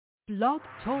Blog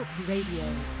Talk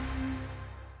Radio.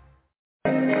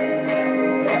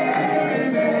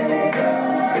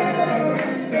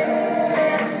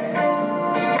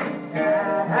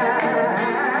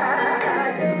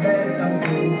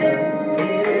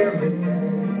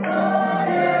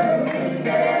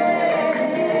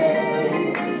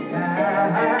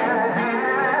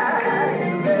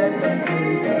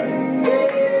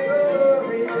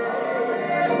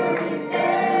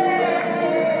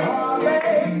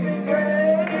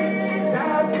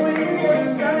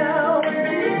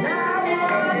 Now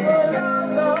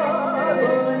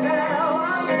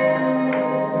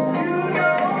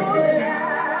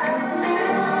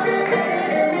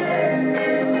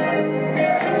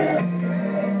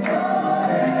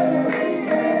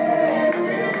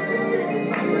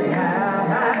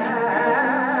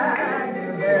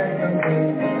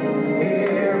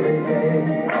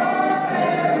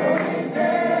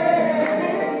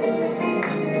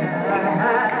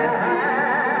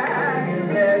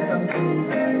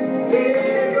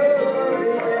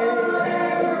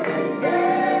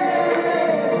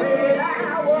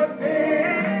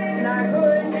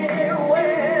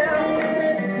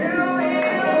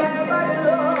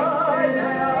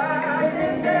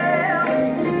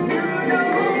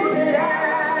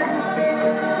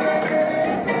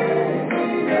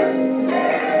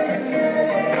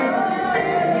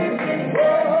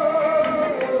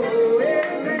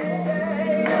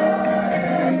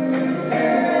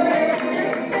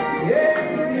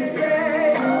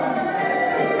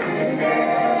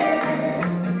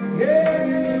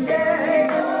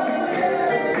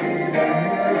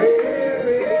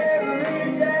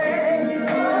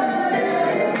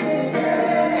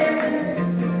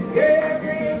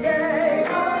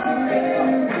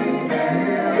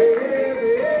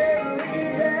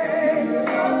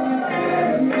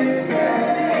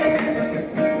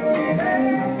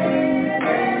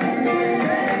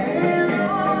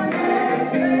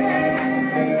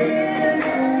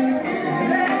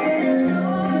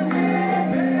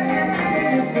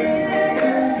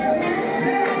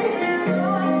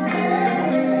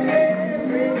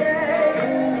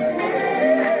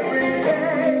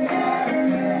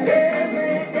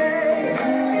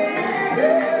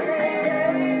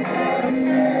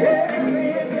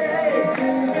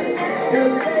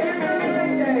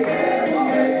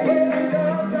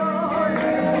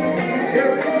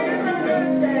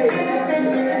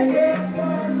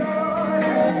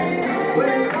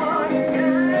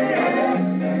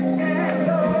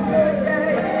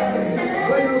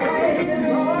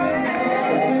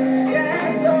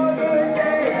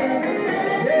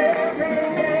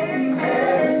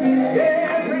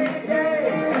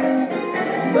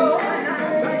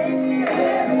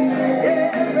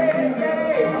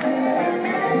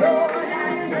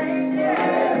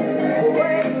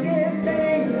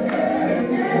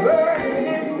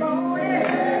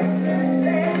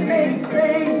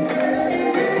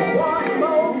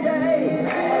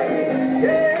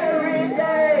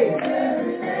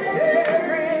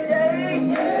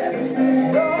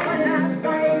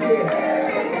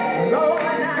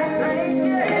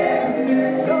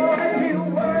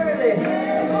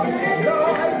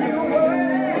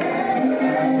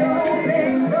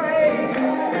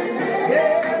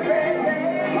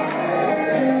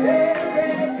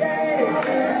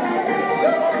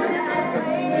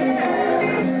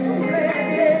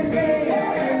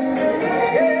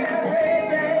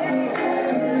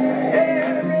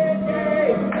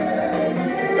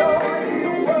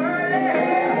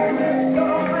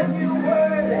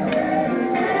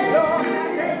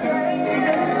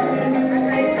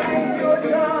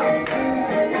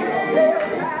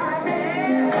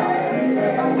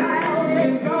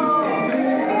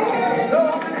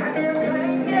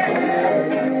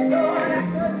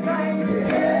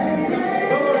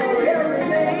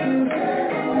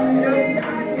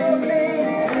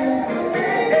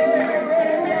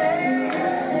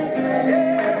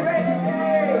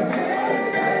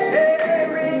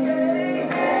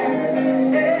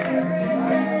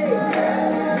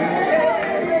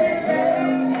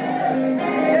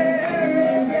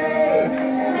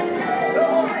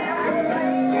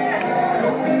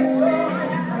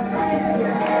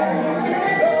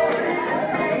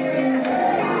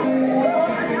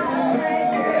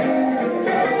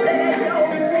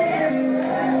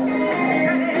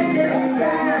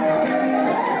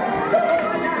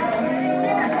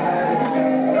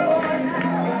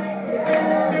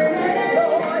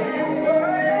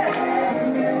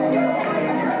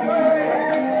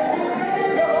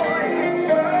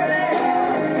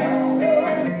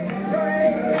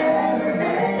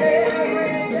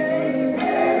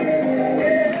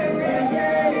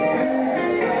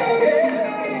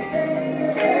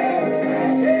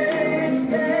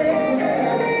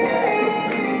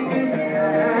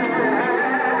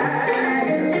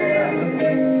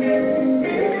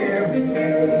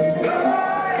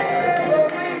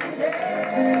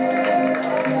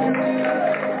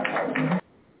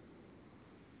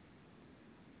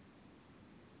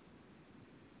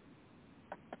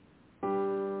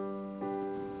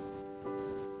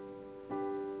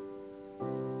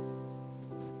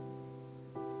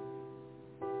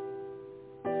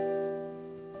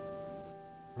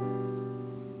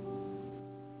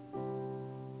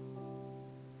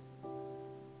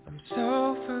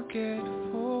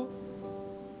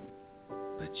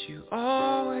you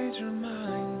always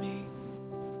remind me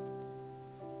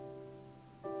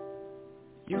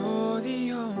you're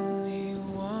the only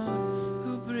one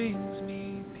who brings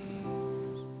me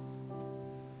peace.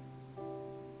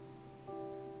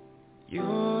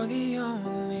 You're the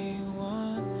only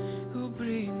one who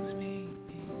brings me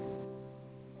peace.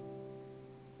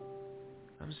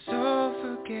 I'm so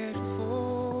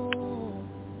forgetful,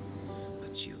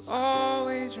 but you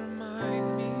always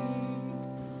remind me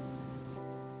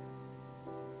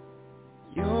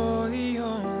you're the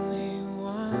only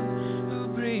one who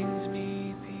brings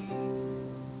me peace.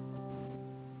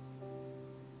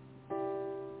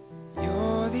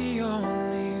 You're the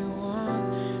only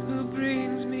one who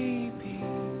brings me peace.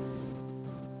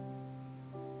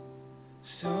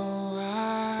 So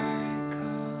I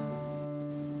come,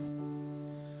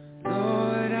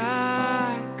 Lord,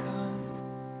 I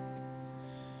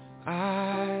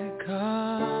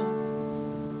come,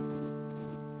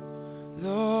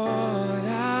 Lord,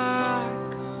 I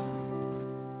come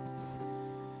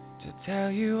to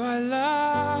tell you I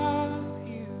love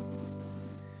you,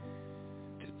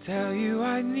 to tell you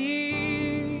I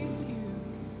need you,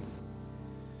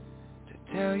 to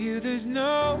tell you there's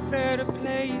no better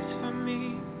place for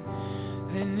me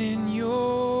than in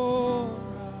your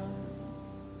arms,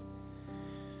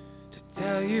 to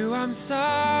tell you I'm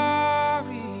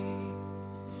sorry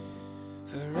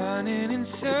for running in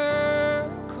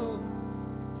circles,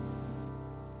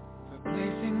 for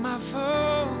placing my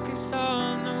focus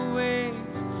on the ways,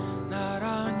 not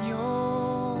on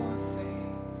your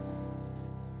face.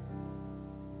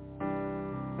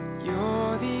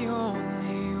 You're the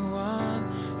only one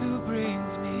who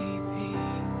brings me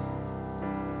peace.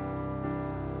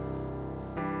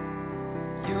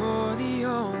 You're the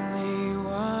only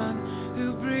one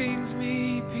who brings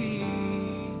me peace.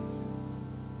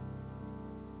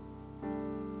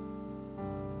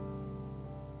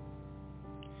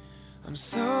 I'm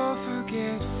so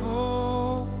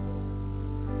forgetful,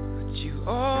 but you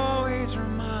always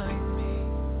remind me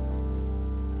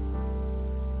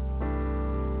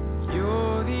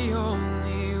you're the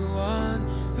only one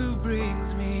who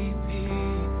brings me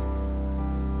peace.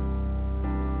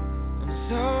 I'm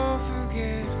so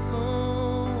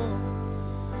forgetful,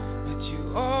 but you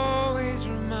always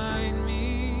remind me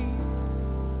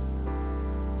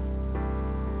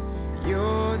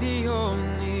you're the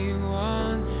only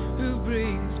one who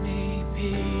brings me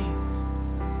peace.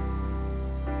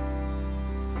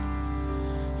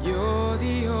 You're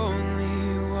the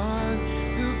only one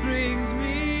who brings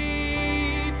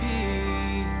me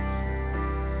peace.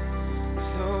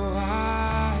 So I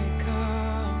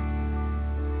come,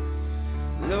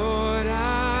 Lord, I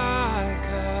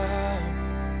come,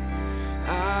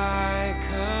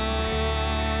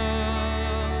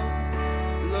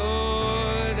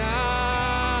 Lord, I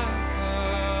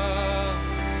come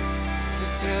to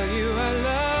tell you I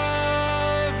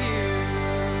love you,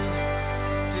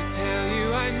 to tell you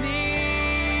I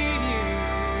need you,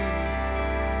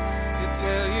 to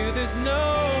tell you there's no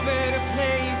better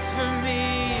place for me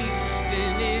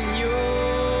than in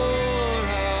your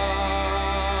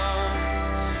arms,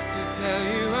 to tell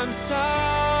you I'm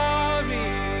sorry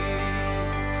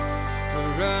for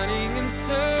running in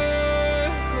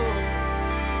circles,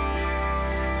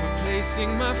 for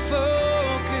placing my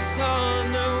focus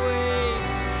on the way,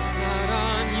 not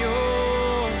on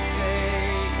your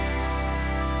face.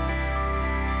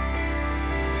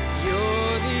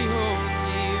 You're the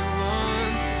only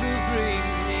one who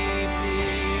brings me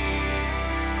peace.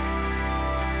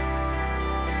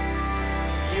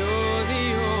 You're the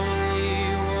only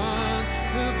one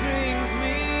who brings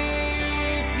me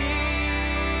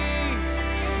peace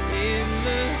in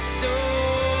the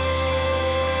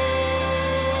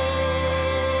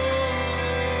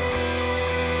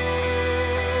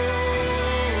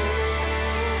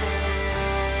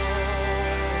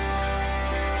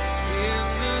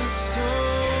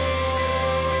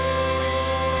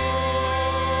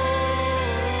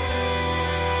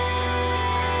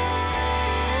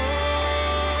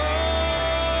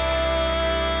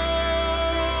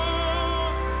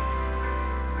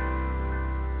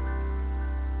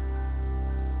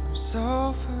I'm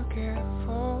so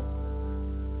forgetful,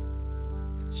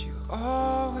 but you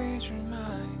always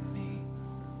remind me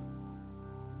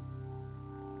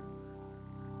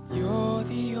you're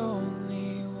the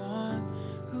only one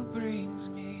who brings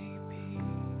me peace.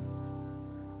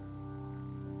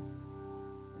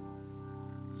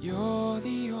 You're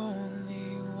the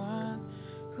only one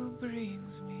who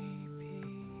brings me peace.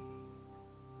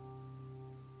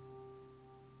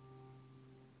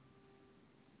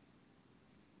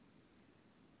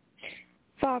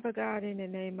 Father, Father God, in the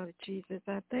name of Jesus,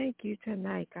 I thank you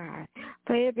tonight, God,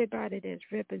 for everybody that's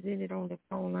represented on the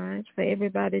phone lines, for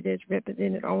everybody that's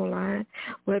represented online,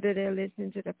 whether they're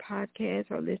listening to the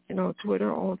podcast or listening on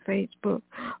Twitter, on Facebook,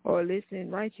 or listening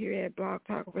right here at Blog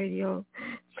Talk Radio,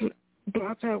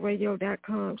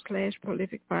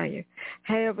 blogtalkradio.com/Prolific Fire.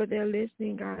 However they're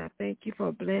listening, God, I thank you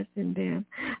for blessing them.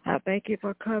 I thank you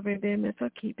for covering them and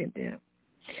for keeping them.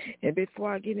 And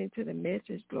before I get into the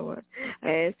message, Lord, I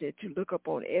ask that you look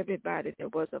upon everybody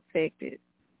that was affected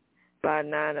by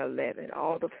 9/11,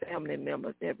 all the family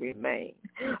members that remain.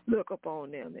 Look upon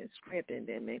them and strengthen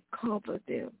them and comfort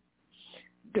them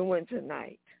during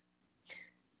tonight,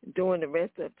 during the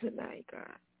rest of tonight,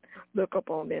 God. Look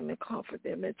upon them and comfort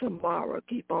them. And tomorrow,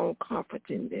 keep on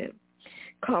comforting them.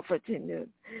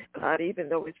 God, even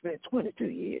though it's been 22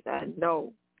 years, I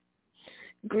know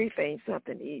grief ain't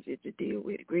something easy to deal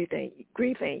with. Grief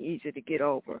ain't easy to get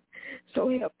over. So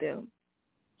help them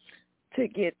to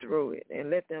get through it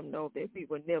and let them know that we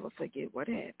will never forget what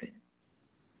happened.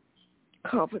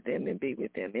 Comfort them and be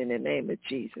with them in the name of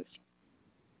Jesus.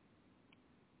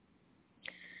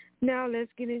 Now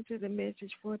let's get into the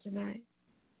message for tonight.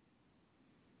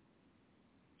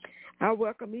 I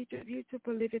welcome each of you to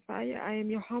Prolific Fire. I am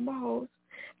your humble host,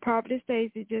 Prophetess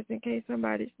Stacy, just in case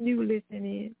somebody's new listening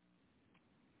in.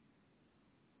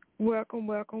 Welcome,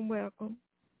 welcome, welcome.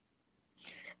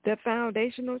 The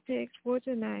foundational text for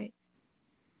tonight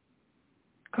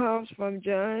comes from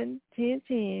John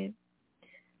 10:10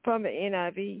 from the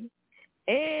NIV,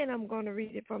 and I'm going to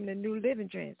read it from the New Living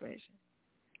Translation.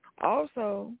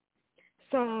 Also,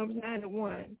 Psalms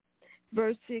 91,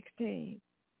 verse 16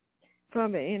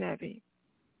 from the NIV.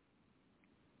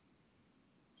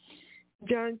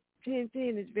 John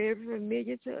 10:10 is very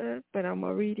familiar to us, but I'm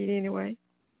going to read it anyway.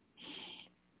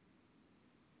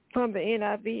 From the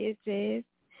NIV, it says,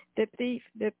 the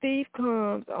thief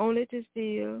comes only to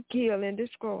steal, kill, and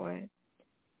destroy.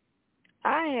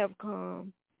 I have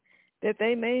come that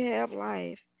they may have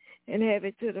life and have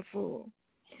it to the full.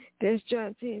 That's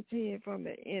John 10:10 from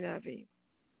the NIV.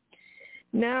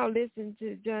 Now listen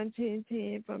to John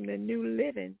 10:10 from the New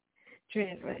Living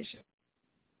Translation.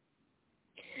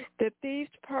 The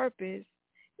thief's purpose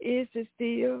is to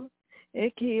steal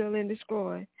and kill and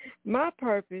destroy. My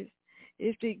purpose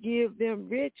is to give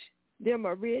them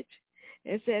a rich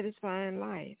and satisfying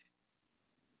life.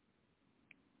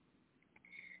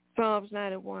 Psalms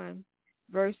 91,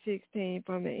 verse 16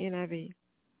 from the NIV.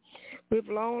 With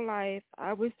long life,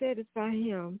 I will satisfy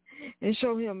him and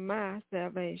show him my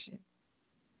salvation.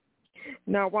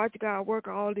 Now watch God work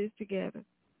all this together.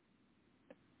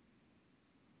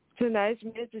 Tonight's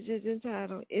message is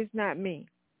entitled, It's Not Me.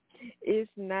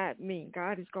 It's not me.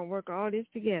 God is going to work all this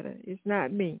together. It's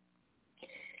not me.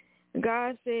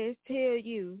 God says, tell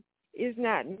you, it's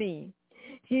not me.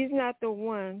 He's not the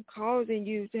one causing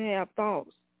you to have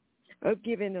thoughts of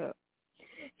giving up.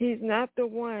 He's not the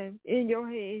one in your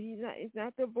head. It's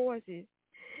not the voices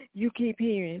you keep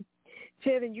hearing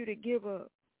telling you to give up,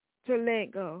 to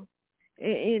let go,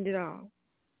 and end it all.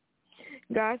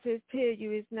 God says, tell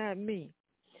you it's not me.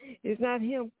 It's not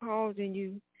him causing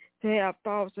you to have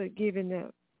thoughts of giving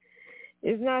up.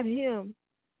 It's not him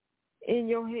in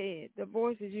your head, the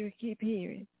voices you keep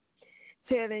hearing,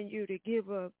 telling you to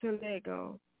give up, to let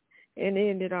go, and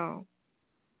end it all.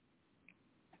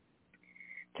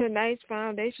 Tonight's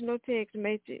foundational text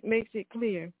makes it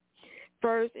clear.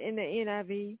 First in the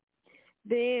NIV,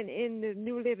 then in the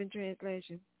New Living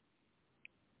Translation.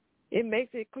 It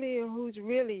makes it clear who's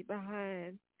really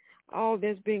behind all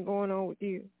that's been going on with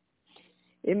you.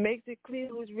 It makes it clear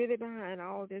who's really behind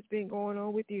all that's been going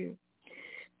on with you.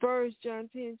 First, John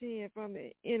 10:10 from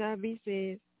the NIV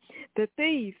says, the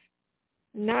thief,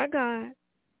 not God,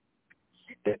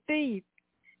 the thief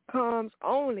comes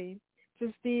only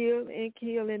to steal and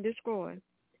kill and destroy.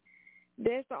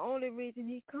 That's the only reason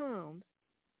he comes,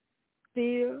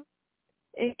 steal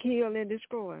and kill and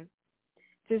destroy.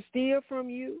 To steal from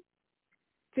you,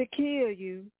 to kill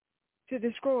you, to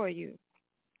destroy you.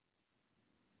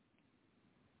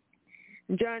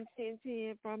 John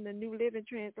 10:10 from the New Living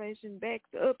Translation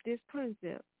backs up this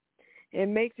concept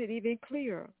and makes it even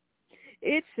clearer.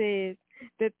 It says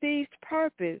the thief's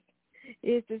purpose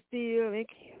is to steal and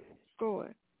kill and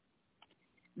destroy.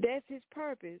 That's his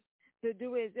purpose, to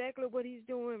do exactly what he's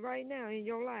doing right now in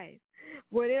your life.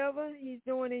 Whatever he's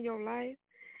doing in your life,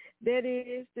 that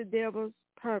is the devil's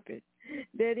purpose.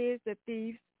 That is the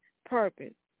thief's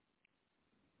purpose.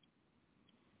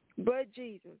 But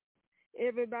Jesus.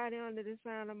 Everybody under the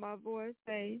sound of my voice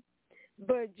say,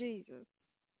 but Jesus.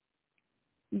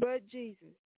 But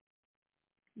Jesus.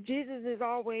 Jesus is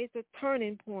always the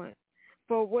turning point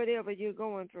for whatever you're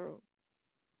going through.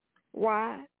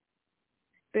 Why?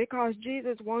 Because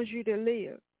Jesus wants you to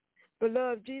live.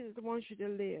 Beloved, Jesus wants you to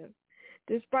live.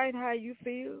 Despite how you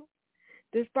feel,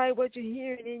 despite what you're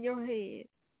hearing in your head,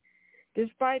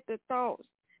 despite the thoughts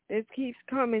that keeps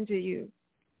coming to you,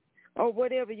 or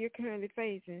whatever you're currently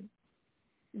facing,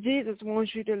 Jesus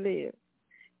wants you to live.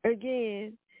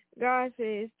 Again, God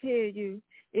says, tell you,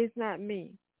 it's not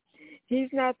me. He's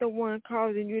not the one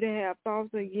causing you to have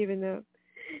thoughts of giving up.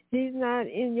 He's not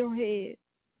in your head.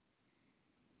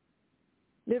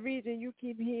 The reason you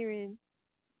keep hearing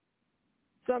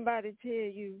somebody tell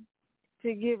you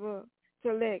to give up,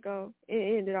 to let go,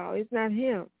 and end it all, it's not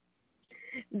him.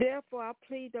 Therefore, I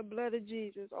plead the blood of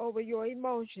Jesus over your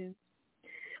emotions,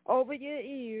 over your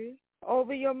ears,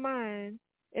 over your mind,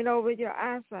 and over your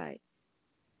eyesight.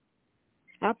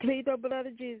 I plead the blood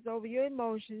of Jesus over your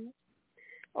emotions,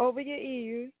 over your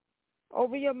ears,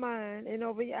 over your mind, and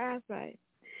over your eyesight.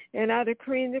 And I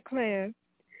decree and declare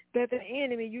that the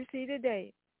enemy you see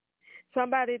today, the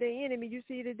enemy you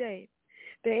see today,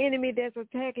 the enemy that's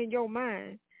attacking your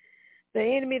mind, the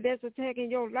enemy that's attacking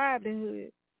your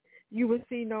livelihood, you will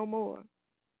see no more.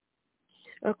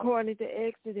 According to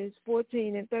Exodus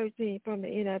 14 and 13 from the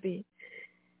NIV,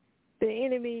 the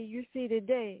enemy you see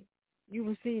today, you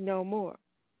will see no more.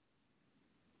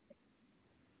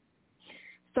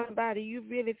 Somebody you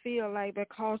really feel like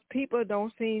because people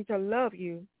don't seem to love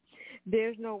you,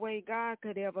 there's no way God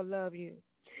could ever love you.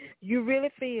 You really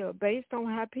feel, based on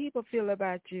how people feel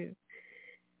about you,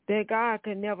 that God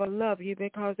could never love you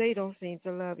because they don't seem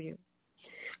to love you.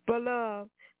 Beloved,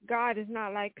 God is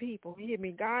not like people. Hear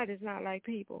me, God is not like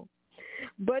people.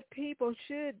 But people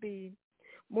should be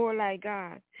more like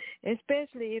God,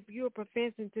 especially if you're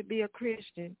professing to be a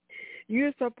Christian.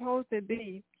 You're supposed to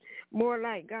be more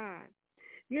like God.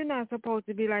 You're not supposed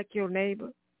to be like your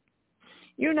neighbor.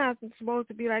 You're not supposed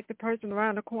to be like the person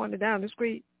around the corner down the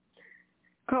street,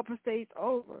 a couple states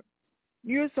over.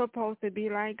 You're supposed to be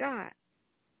like God.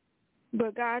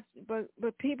 But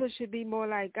people should be more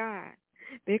like God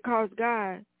because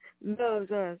God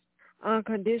loves us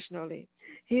unconditionally.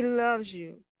 He loves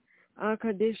you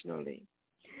unconditionally.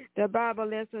 The Bible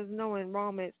lets us know in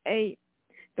Romans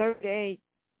 8:38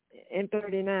 and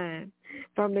 39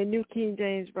 from the New King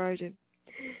James Version.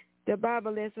 The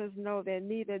Bible lets us know that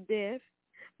neither death,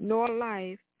 nor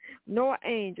life, nor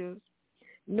angels,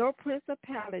 nor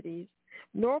principalities,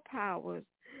 nor powers,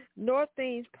 nor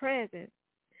things present,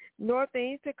 nor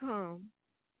things to come,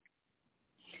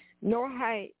 nor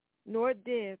height, nor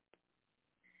depth,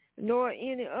 nor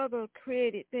any other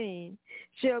created thing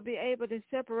shall be able to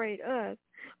separate us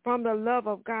from the love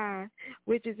of God,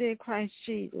 which is in Christ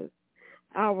Jesus,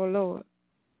 our Lord.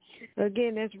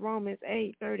 Again, that's Romans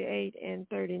 8:38 and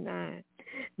 39,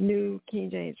 New King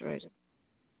James Version.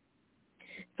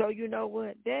 So you know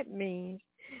what? That means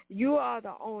you are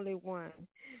the only one.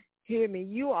 Hear me.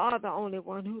 You are the only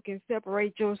one who can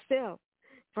separate yourself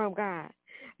from God.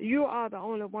 You are the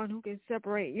only one who can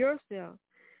separate yourself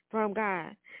from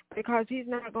God because he's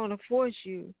not going to force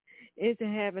you into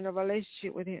having a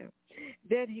relationship with him.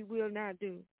 That he will not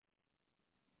do.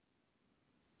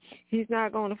 He's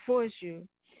not going to force you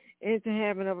into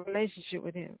having a relationship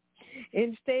with him.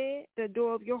 Instead, the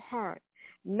door of your heart,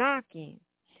 knocking,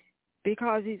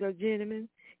 because he's a gentleman,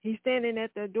 he's standing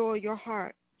at the door of your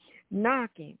heart,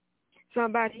 knocking.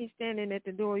 Somebody, he's standing at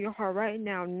the door of your heart right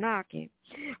now, knocking,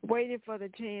 waiting for the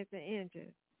chance to enter,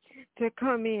 to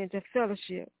come in, to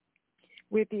fellowship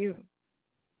with you.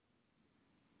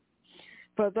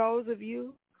 For those of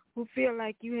you who feel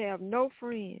like you have no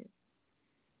friends,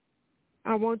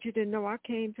 I want you to know I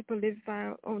came to Prolific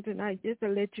Fire on tonight just to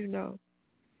let you know.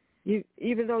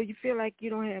 Even though you feel like you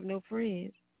don't have no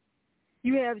friends,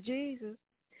 you have Jesus.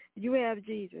 You have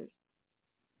Jesus.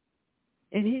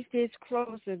 And he sits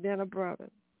closer than a brother,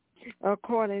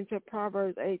 according to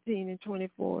Proverbs 18 and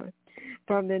 24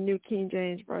 from the New King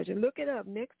James Version. Look it up.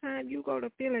 Next time you go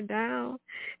to feeling down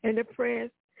and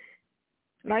depressed,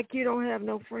 like you don't have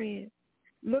no friends,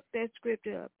 look that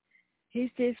scripture up.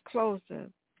 He sits closer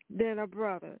than a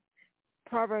brother,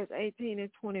 Proverbs 18 and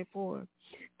 24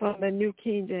 from the New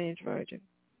King James Version.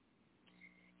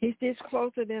 He sits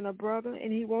closer than a brother,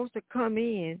 and he wants to come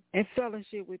in and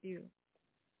fellowship with you.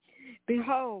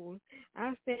 Behold,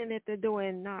 I stand at the door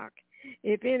and knock.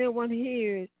 If anyone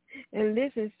hears and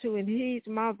listens to and heeds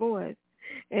my voice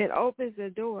and opens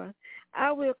the door,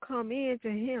 I will come in to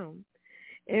him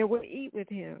and will eat with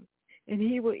him, and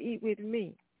he will eat with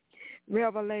me.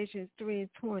 Revelation 3 and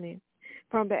 20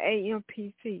 from the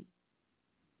AMPC.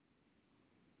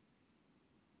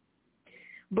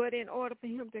 But in order for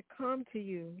him to come to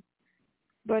you,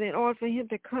 But in order for him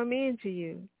to come into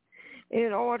you,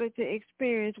 in order to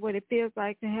experience what it feels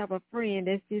like to have a friend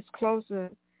that's just closer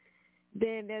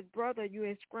than that brother you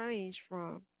estranged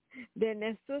from, than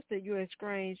that sister you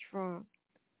estranged from,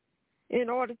 in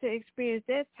order to experience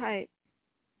that type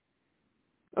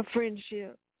of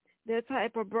friendship, that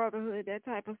type of brotherhood, that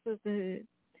type of sisterhood,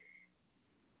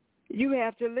 you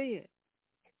have to live.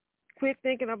 Quit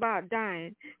thinking about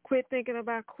dying. Quit thinking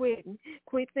about quitting.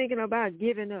 Quit thinking about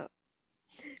giving up.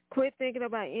 Quit thinking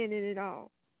about ending it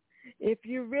all. If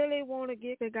you really want to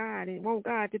get to God and want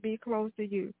God to be close to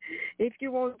you, if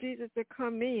you want Jesus to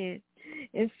come in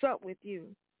and sup with you,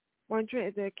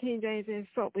 the King James says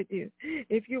sup with you.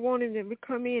 If you want him to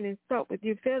come in and sup with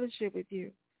you, fellowship with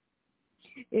you,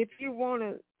 if you want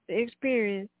to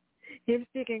experience him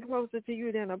sticking closer to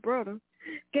you than a brother,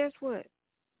 guess what?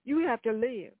 You have to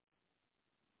live.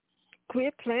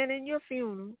 Quit planning your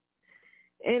funeral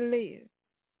and live.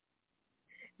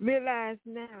 Realize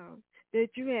now that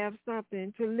you have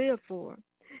something to live for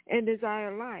and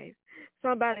desire life.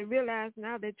 Somebody realize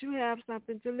now that you have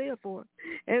something to live for.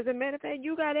 As a matter of fact,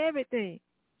 you got everything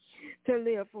to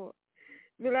live for.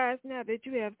 Realize now that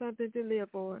you have something to live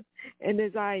for and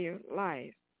desire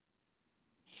life.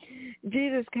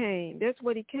 Jesus came. That's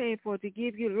what he came for, to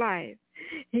give you life.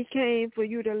 He came for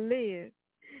you to live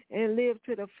and live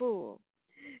to the full,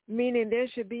 meaning there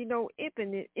should be no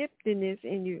emptiness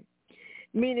in you.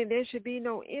 Meaning there should be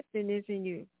no emptiness in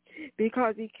you,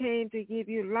 because he came to give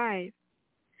you life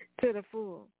to the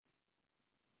full.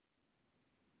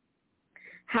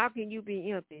 How can you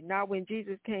be empty? Not when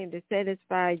Jesus came to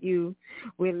satisfy you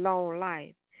with long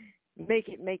life. Make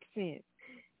it make sense.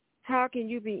 How can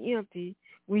you be empty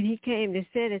when he came to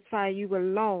satisfy you with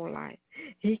long life?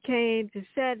 He came to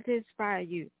satisfy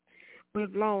you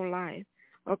with long life,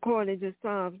 according to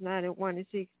Psalms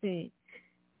 91:16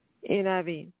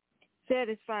 NIV.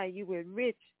 Satisfy you with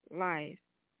rich life.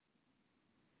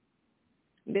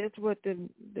 That's what the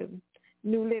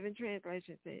New Living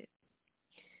Translation says.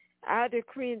 I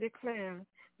decree and declare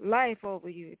life over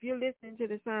you. If you're listening to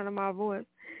the sound of my voice,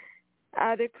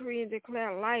 I decree and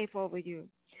declare life over you.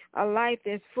 A life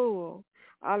that's full,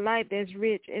 a life that's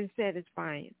rich and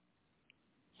satisfying.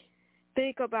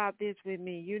 Think about this with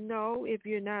me. You know, if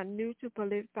you're not new to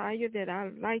Prolific Fire, that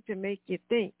I like to make you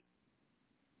think.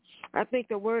 I think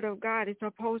the word of God is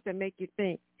supposed to make you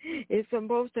think. It's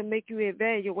supposed to make you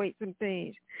evaluate some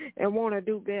things and want to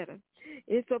do better.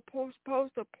 It's supposed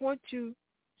to point you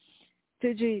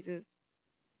to Jesus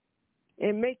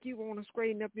and make you want to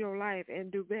straighten up your life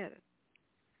and do better.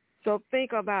 So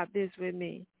think about this with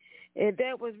me. If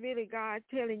that was really God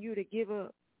telling you to give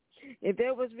up, if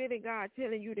that was really God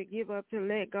telling you to give up, to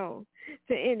let go,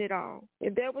 to end it all,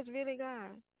 if that was really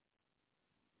God,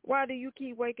 why do you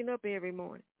keep waking up every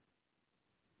morning?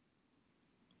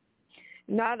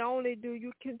 Not only do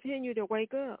you continue to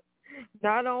wake up,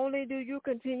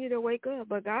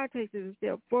 but God takes it a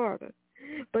step further.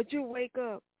 But you wake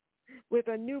up with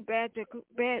a new batch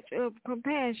of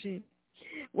compassion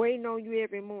waiting on you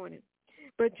every morning.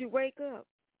 But you wake up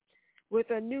with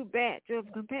a new batch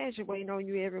of compassion waiting on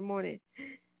you every morning.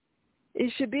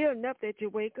 It should be enough that you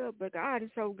wake up, but God is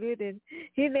so good that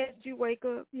he lets you wake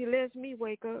up. He lets me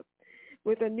wake up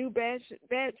with a new batch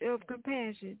of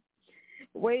compassion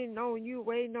waiting on you,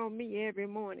 waiting on me every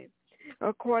morning,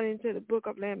 according to the book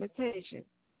of Lamentations.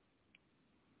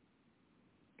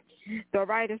 The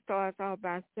writer starts off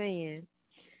by saying,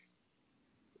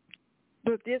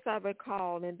 "But this I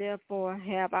recall, and therefore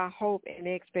have I hope and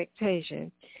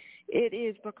expectation. It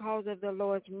is because of the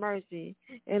Lord's mercy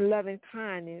and loving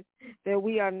kindness that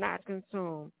we are not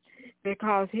consumed,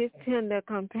 because his tender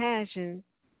compassion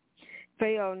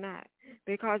fail not.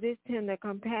 Because his tender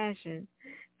compassion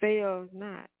fails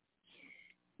not.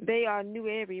 They are new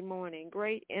every morning.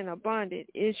 Great and abundant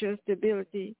is your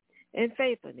stability and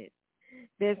faithfulness."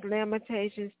 That's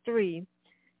Lamentations 3,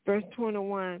 verse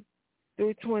 21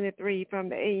 through 23 from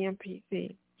the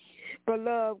AMPC.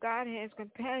 Beloved, God has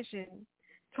compassion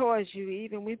towards you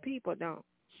even when people don't.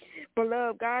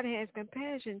 Beloved, God has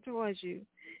compassion towards you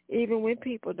even when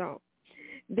people don't.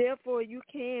 Therefore, you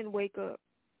can wake up.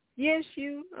 Yes,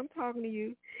 I'm talking to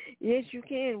you. Yes, you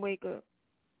can wake up.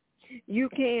 You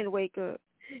can wake up.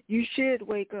 You should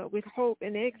wake up with hope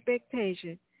and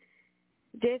expectation,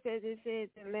 just as it says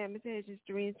in Lamentations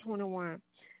 3:21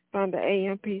 from the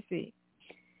AMPC.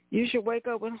 You should wake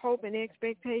up with hope and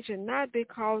expectation, not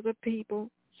because of people,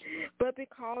 but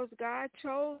because God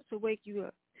chose to wake you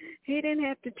up. He didn't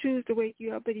have to choose to wake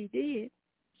you up, but he did.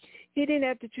 He didn't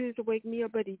have to choose to wake me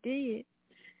up, but he did.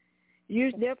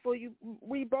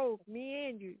 We both, me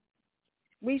and you,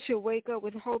 we should wake up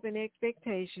with hope and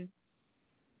expectation.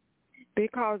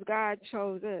 because God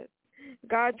chose us.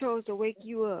 God chose to wake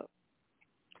you up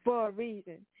for a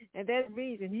reason. And that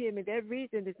reason, hear me, that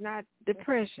reason is not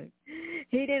depression.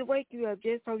 He didn't wake you up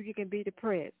just so you can be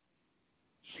depressed.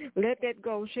 Let that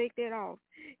go. Shake that off.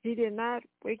 He did not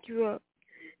wake you up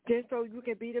just so you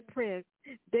can be depressed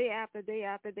day after day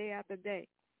after day after day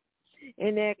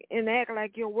and act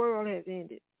like your world has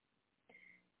ended.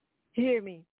 Hear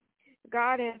me.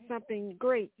 God has something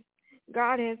great.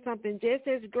 God has something just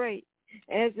as great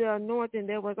as the anointing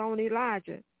that was on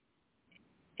Elijah,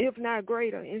 if not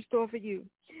greater, in store for you.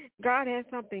 God has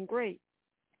something great,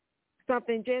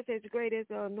 something just as great as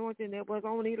the anointing that was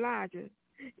on Elijah,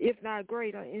 if not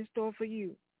greater, in store for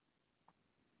you.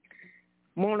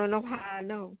 Want to know how I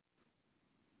know?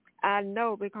 I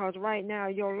know because right now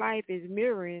your life is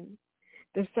mirroring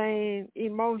the same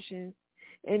emotions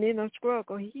and inner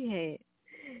struggle he had.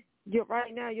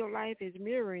 Right now your life is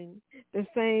mirroring the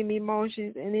same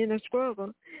emotions and inner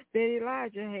struggle that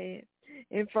Elijah had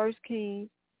in 1 Kings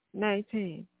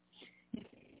 19. He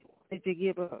wanted to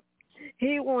give up.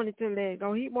 He wanted to let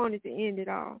go. He wanted to end it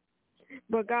all.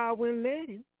 But God wouldn't let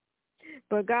him.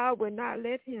 But God would not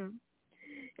let him.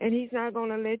 And he's not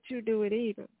going to let you do it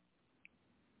either.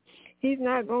 He's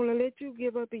not going to let you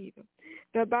give up either.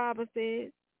 The Bible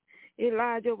says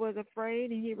Elijah was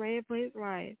afraid and he ran for his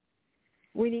life.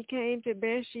 When he came to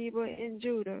Beersheba in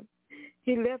Judah,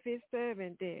 he left his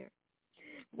servant there,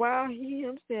 while he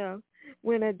himself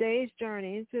went a day's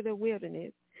journey into the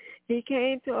wilderness. He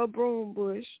came to a broom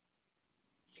bush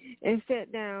and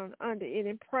sat down under it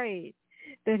and prayed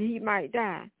that he might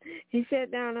die. He sat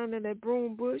down under the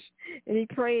broom bush and he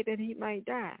prayed that he might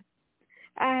die.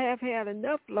 I have had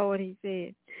enough, Lord, he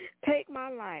said. Take my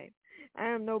life. I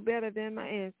am no better than my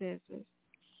ancestors.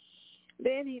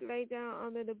 Then he lay down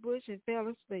under the bush and fell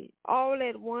asleep. All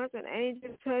at once an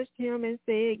angel touched him and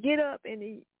said, "Get up and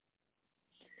eat."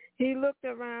 He looked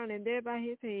around, and there by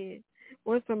his head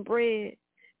was some bread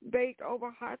baked over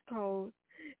hot coals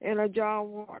and a jar of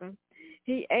water.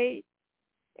 He ate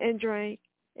and drank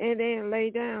and then lay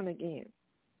down again.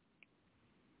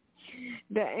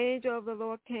 The angel of the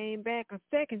Lord came back a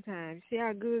second time. See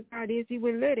how good God is? He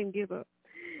wouldn't let him give up.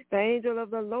 The angel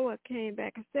of the Lord came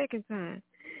back a second time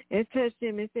and touched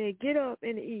him and said, "Get up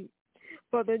and eat,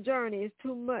 for the journey is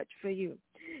too much for you.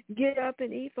 Get up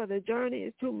and eat, for the journey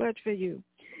is too much for you."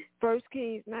 1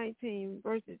 Kings 19,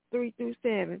 verses 3 through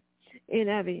 7,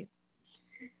 NIV.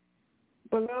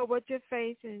 Beloved, what you're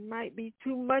facing might be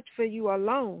too much for you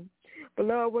alone.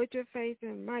 Beloved, what you're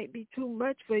facing might be too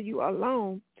much for you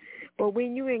alone. But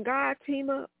when you and God team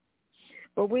up,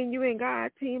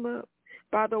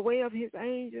 by the way of his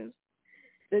angels,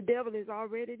 the devil is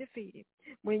already defeated.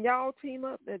 When y'all team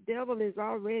up, the devil is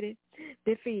already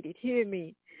defeated. Hear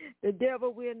me. The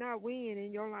devil will not win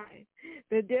in your life.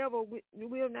 The devil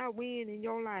will not win in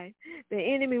your life. The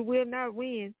enemy will not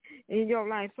win in your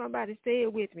life. Somebody say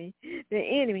it with me.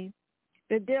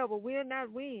 The devil will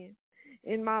not win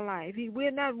in my life. He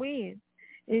will not win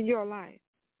in your life.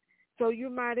 So you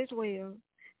might as well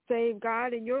save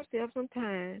God and yourself some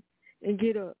time and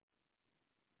get up.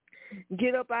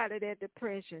 Get up out of that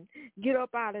depression. Get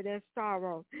up out of that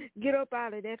sorrow. Get up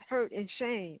out of that hurt and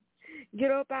shame.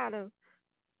 Get up out of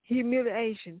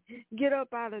humiliation. Get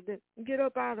up out of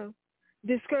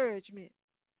discouragement.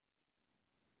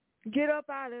 Get up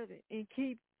out of it and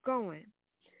keep going,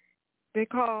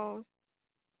 because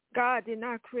God did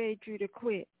not create you to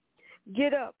quit.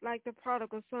 Get up like the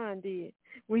prodigal son did.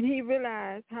 When he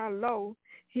realized how low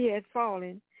he had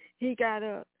fallen, he got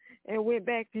up and went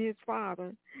back to his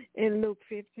father in Luke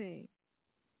 15.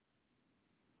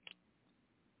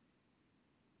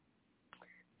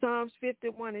 Psalms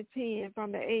 51 and 10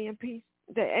 from the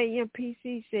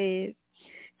AMPC says,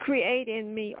 Create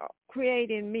in me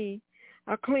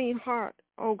a clean heart,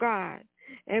 O God,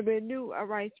 and renew a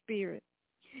right spirit,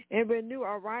 and renew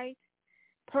a right,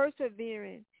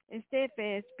 persevering, and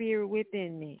steadfast spirit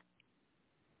within me.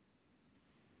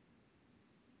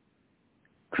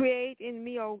 Create in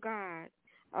me, O God,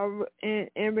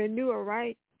 and renew a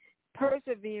right,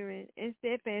 persevering, and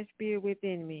steadfast spirit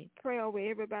within me. Pray over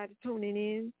everybody tuning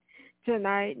in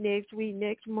tonight, next week,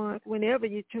 next month, whenever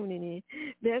you're tuning in.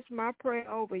 That's my prayer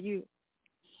over you.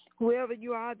 Whoever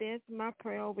you are, that's my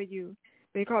prayer over you,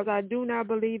 because I do not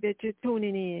believe that you're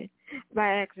tuning in by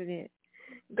accident.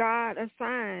 God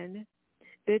assigned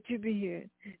that you be here.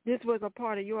 This was a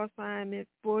part of your assignment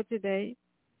for today,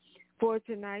 for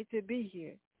tonight, to be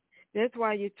here. That's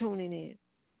why you're tuning in.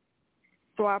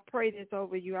 So I pray this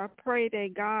over you. I pray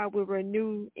that God will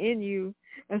renew in you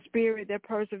a spirit that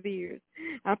perseveres.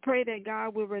 I pray that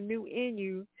God will renew in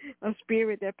you a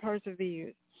spirit that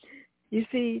perseveres. You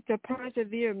see, to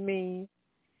persevere means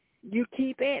you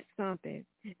keep at something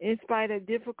in spite of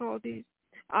difficulties,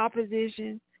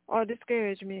 opposition, or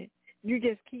discouragement. You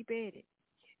just keep at it.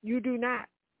 You do not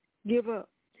give up.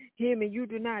 Hear me, you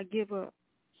do not give up.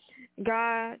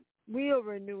 God will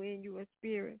renew in you a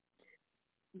spirit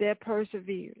that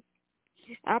perseveres.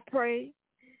 I pray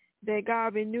that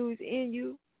God renews in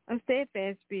you a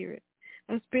steadfast spirit,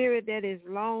 a spirit that is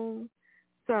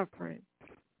long-suffering.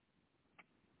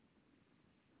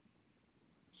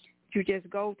 You just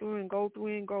go through and go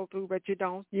through and go through, but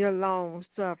you're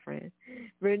long-suffering.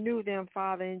 Renew them,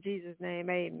 Father, in Jesus' name,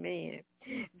 amen.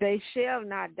 They shall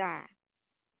not die,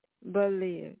 but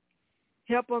live.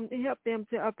 Help them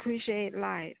to appreciate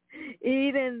life,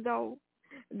 even though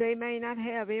they may not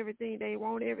have everything they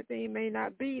want. Everything may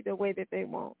not be the way that they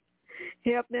want.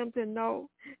 Help them to know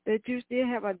that you still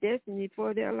have a destiny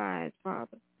for their lives,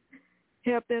 Father.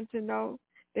 Help them to know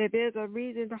that there's a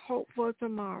reason to hope for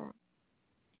tomorrow.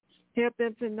 Help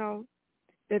them to know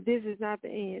that this is not the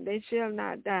end. They shall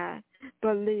not die,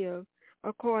 but live,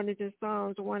 according to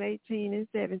Psalms 118 and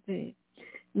 17,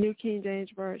 New King James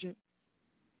Version.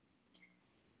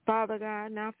 Father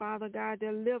God,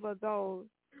 deliver those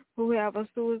who have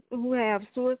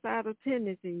suicidal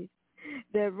tendencies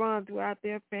that run throughout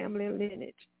their family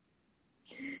lineage.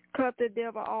 Cut the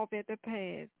devil off at the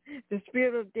pass. The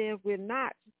spirit of death will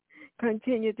not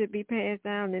continue to be passed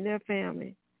down in their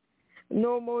family.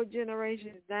 No more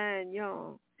generations dying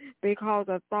young because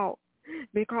of thoughts,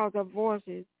 because of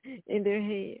voices in their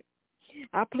head.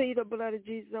 I plead the blood of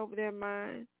Jesus over their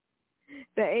minds.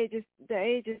 The ages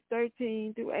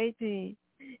 13 through 18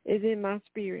 is in my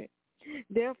spirit.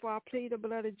 Therefore, I plead the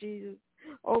blood of Jesus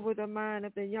over the mind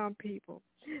of the young people,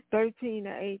 13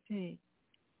 to 18.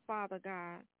 Father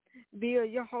God,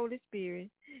 build your Holy Spirit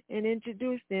and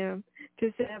introduce them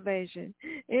to salvation.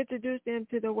 Introduce them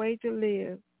to the way to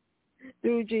live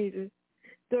through Jesus,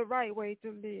 the right way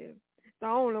to live, the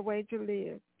only way to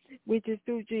live, which is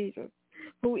through Jesus,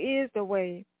 who is the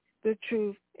way, the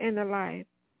truth, and the life.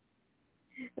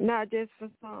 Not just for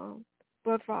some,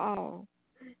 but for all.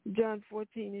 John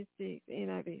 14 and 6,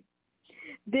 NIV.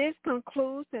 This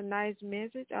concludes tonight's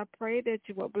message. I pray that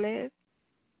you were blessed.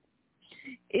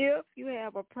 If you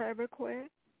have a prayer request,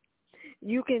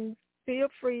 you can feel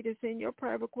free to send your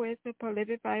prayer request to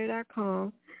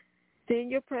prolificfire.com.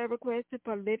 Send your prayer request to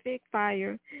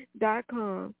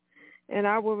prolificfire.com, and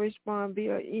I will respond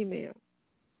via email.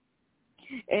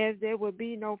 As there will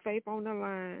be no Faith on the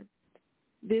Line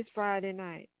this Friday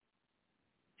night,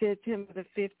 September the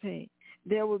 15th.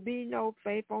 There will be no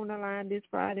Faith on the Line this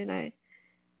Friday night,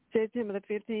 September the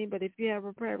 15th. But if you have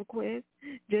a prayer request,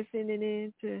 just send it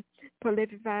in to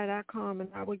prolificfire.com,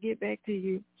 and I will get back to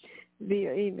you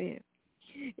via email.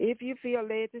 If you feel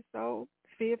led to sow,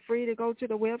 feel free to go to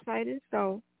the website and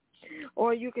sow,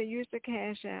 or you can use the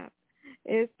Cash App.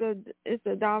 It's the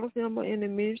dollar symbol in the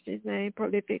ministry's name,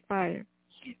 Prolific Fire.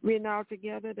 Written all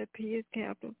together, the P is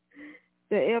capital,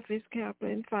 the F is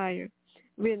capital, and Fire.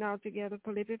 Written all together,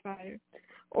 Prolific Fire.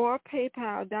 Or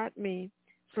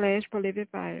paypal.me/Prolific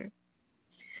Fire.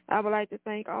 I would like to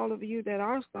thank all of you that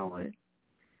are sowing.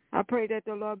 I pray that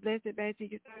the Lord bless it back to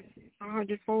you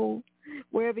 100-fold,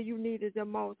 wherever you need it the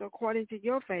most, according to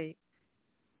your faith,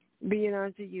 be it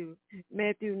unto you.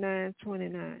 Matthew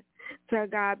 9:29. To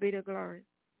God be the glory.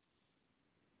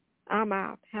 I'm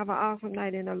out. Have an awesome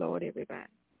night in the Lord, everybody.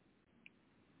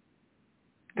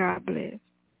 God bless.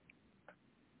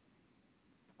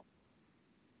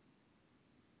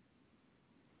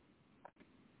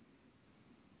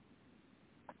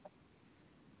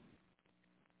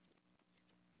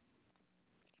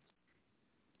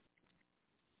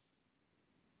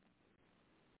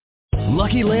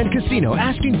 Lucky Land Casino,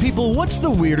 asking people, what's the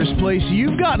weirdest place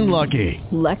you've gotten lucky?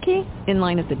 Lucky? In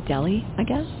line at the deli, I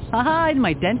guess? Aha, in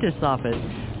my dentist's office.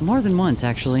 More than once,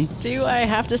 actually. Do I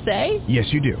have to say? Yes,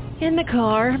 you do. In the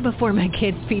car before my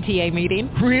kids' PTA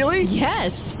meeting. Really?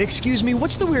 Yes. Excuse me,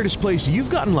 what's the weirdest place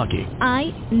you've gotten lucky?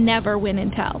 I never win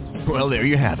and tell. Well, there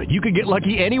you have it. You can get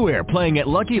lucky anywhere, playing at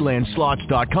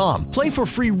LuckyLandSlots.com. Play for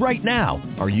free right now.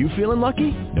 Are you feeling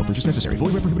lucky? No purchase necessary.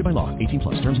 Void where prohibited by law. 18+.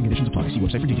 Terms and conditions apply. See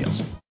website for details.